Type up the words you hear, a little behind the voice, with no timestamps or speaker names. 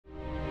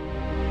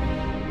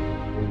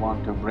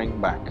want to bring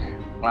back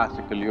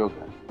classical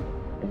yoga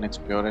in its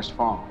purest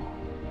form,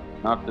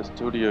 not the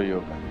studio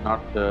yoga,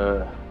 not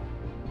the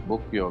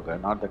book yoga,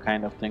 not the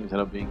kind of things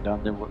that are being done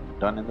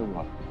in the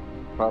world.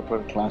 Proper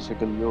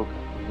classical yoga,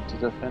 which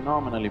is a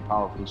phenomenally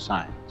powerful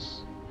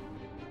science.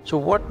 So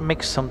what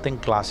makes something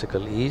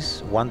classical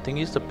is, one thing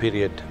is the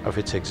period of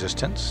its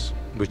existence,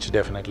 which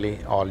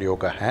definitely all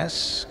yoga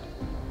has.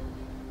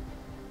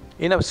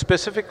 In a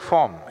specific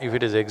form, if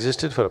it has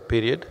existed for a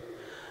period,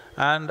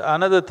 and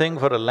another thing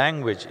for a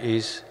language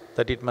is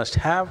that it must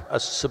have a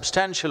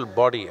substantial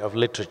body of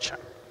literature.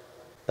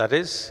 That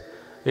is,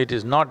 it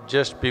is not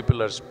just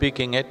people are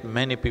speaking it,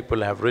 many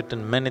people have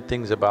written many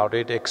things about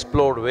it,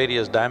 explored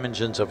various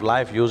dimensions of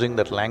life using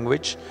that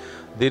language.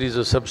 There is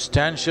a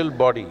substantial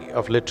body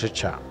of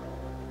literature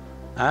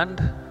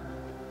and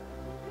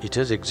it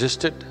has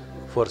existed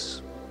for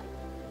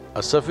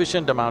a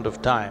sufficient amount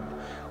of time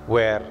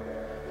where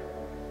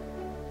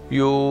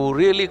you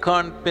really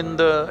can't pin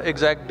the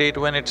exact date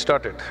when it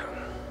started.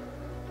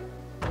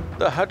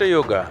 The Hatha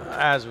Yoga,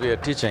 as we are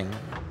teaching,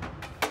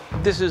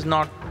 this is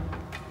not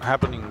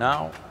happening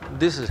now,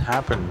 this has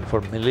happened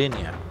for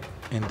millennia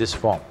in this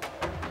form.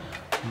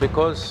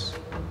 Because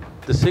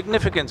the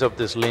significance of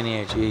this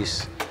lineage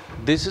is,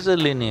 this is a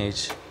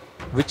lineage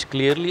which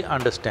clearly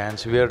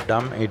understands we are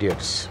dumb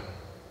idiots.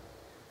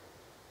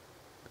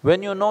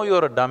 When you know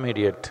you're a dumb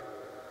idiot,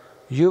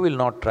 you will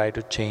not try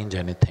to change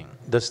anything.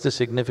 That's the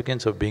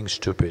significance of being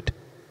stupid.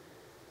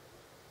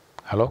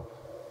 Hello?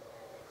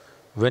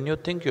 When you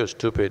think you're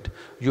stupid,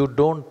 you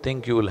don't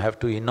think you will have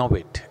to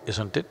innovate,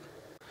 isn't it?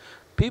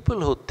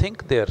 People who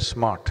think they're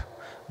smart,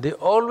 they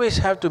always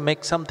have to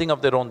make something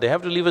of their own, they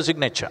have to leave a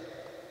signature.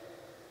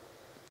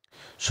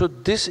 So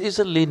this is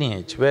a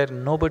lineage where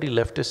nobody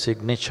left a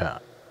signature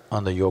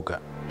on the yoga.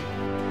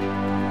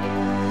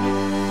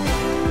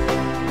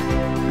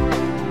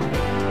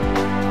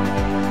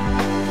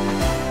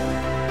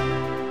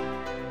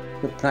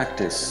 The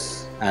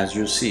practice, as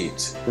you see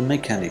it, the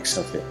mechanics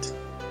of it,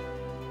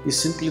 is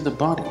simply the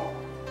body.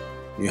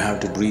 You have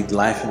to breathe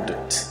life into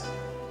it,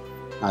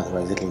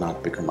 otherwise it'll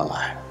not become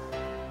alive.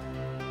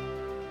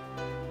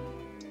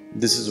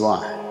 This is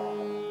why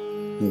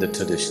in the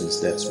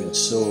traditions there's been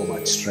so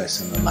much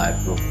stress in the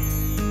life group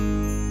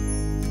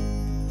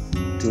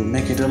to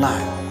make it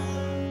alive.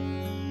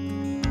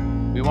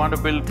 We want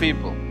to build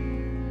people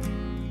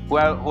who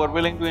are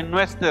willing to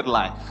invest their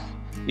life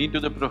into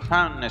the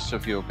profoundness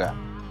of yoga,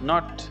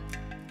 not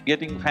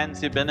getting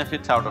fancy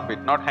benefits out of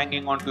it, not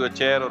hanging onto a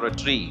chair or a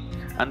tree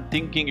and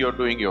thinking you're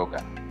doing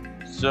yoga.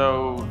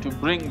 So, to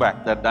bring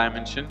back that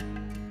dimension,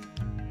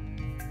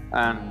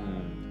 and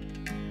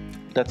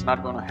that's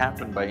not going to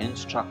happen by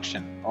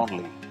instruction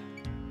only.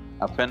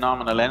 A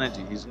phenomenal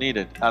energy is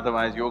needed,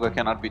 otherwise yoga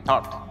cannot be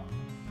taught.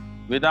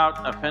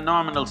 Without a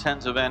phenomenal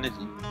sense of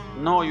energy,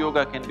 no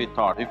yoga can be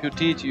taught. If you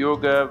teach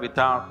yoga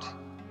without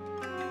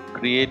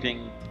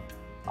creating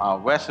a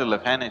vessel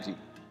of energy,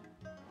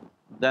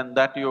 then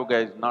that yoga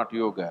is not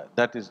yoga,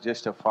 that is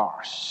just a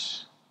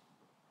farce.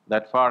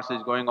 That farce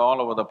is going all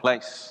over the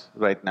place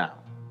right now.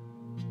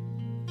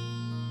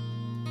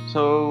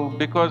 So,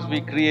 because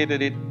we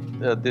created it,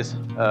 this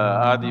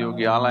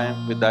Adiyogi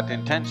Alayam with that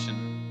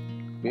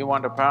intention, we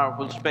want a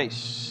powerful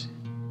space.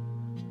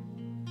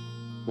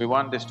 We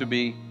want this to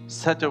be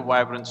such a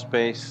vibrant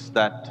space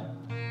that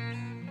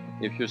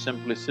if you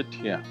simply sit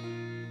here,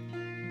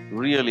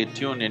 really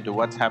tune into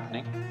what's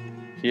happening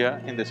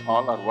here in this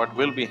hall or what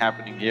will be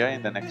happening here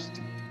in the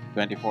next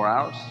 24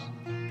 hours,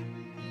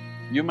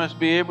 you must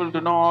be able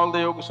to know all the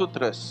Yoga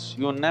Sutras.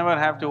 You never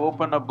have to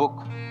open a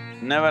book,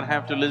 never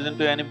have to listen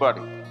to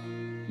anybody.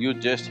 You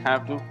just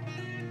have to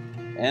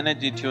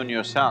energy tune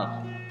yourself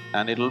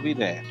and it'll be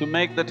there. To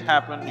make that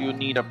happen, you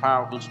need a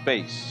powerful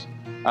space,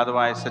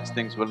 otherwise such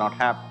things will not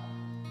happen.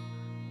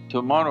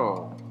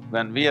 Tomorrow,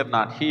 when we are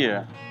not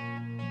here,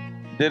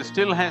 there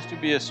still has to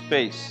be a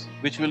space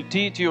which will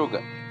teach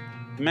yoga.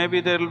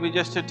 Maybe there will be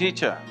just a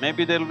teacher,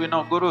 maybe there will be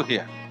no guru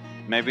here,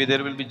 maybe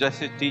there will be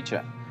just a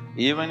teacher.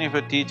 Even if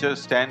a teacher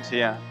stands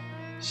here,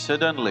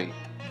 suddenly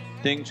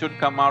things should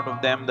come out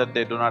of them that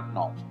they do not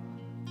know.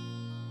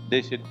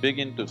 They should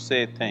begin to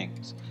say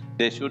things,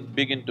 they should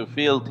begin to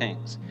feel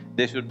things,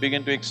 they should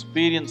begin to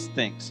experience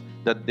things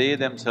that they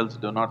themselves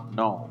do not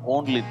know.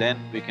 Only then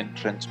we can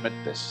transmit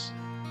this.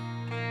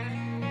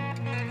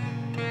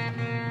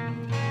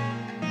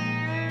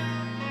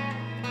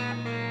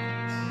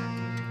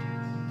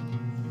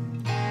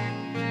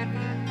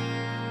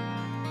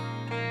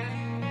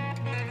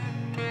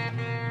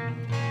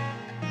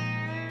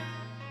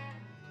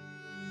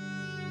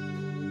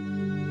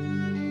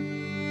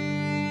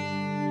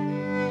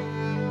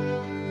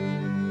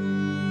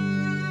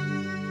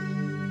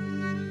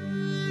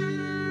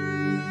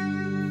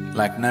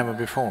 Like never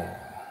before,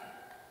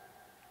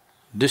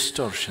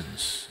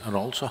 distortions are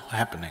also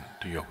happening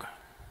to yoga.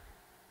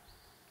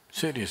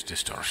 Serious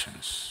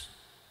distortions,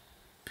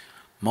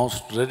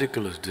 most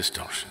ridiculous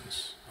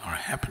distortions are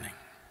happening.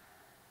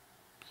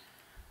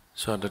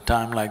 So at a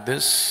time like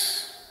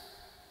this,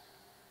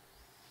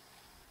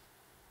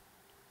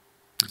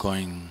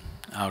 going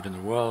out in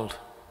the world,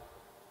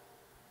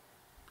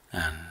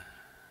 and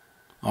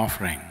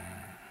offering,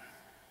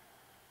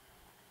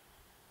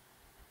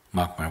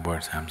 mark my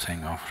words, I'm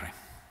saying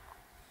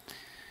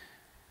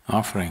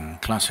offering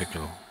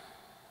classical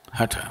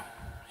Hatha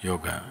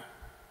Yoga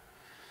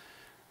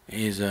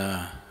is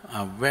a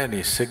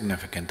very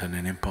significant and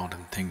an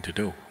important thing to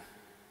do,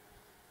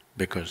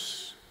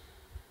 because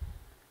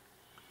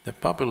the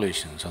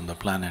populations on the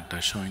planet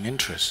are showing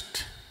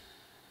interest,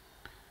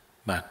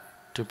 but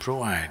to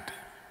provide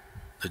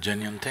the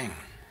genuine thing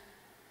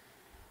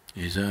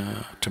is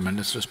a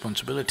tremendous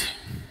responsibility.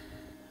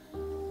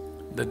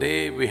 The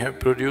day we have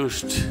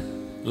produced,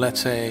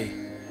 let's say,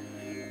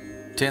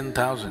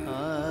 10,000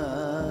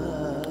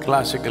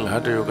 classical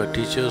Hatha Yoga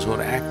teachers who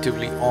are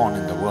actively on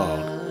in the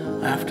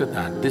world, after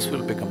that, this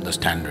will become the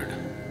standard.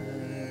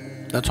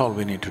 That's all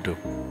we need to do.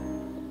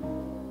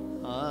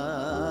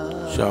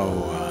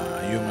 So,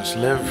 you must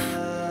live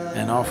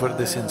and offer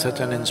this in such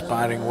an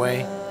inspiring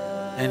way.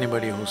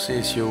 Anybody who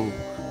sees you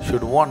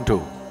should want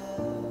to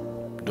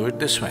do it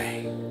this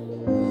way.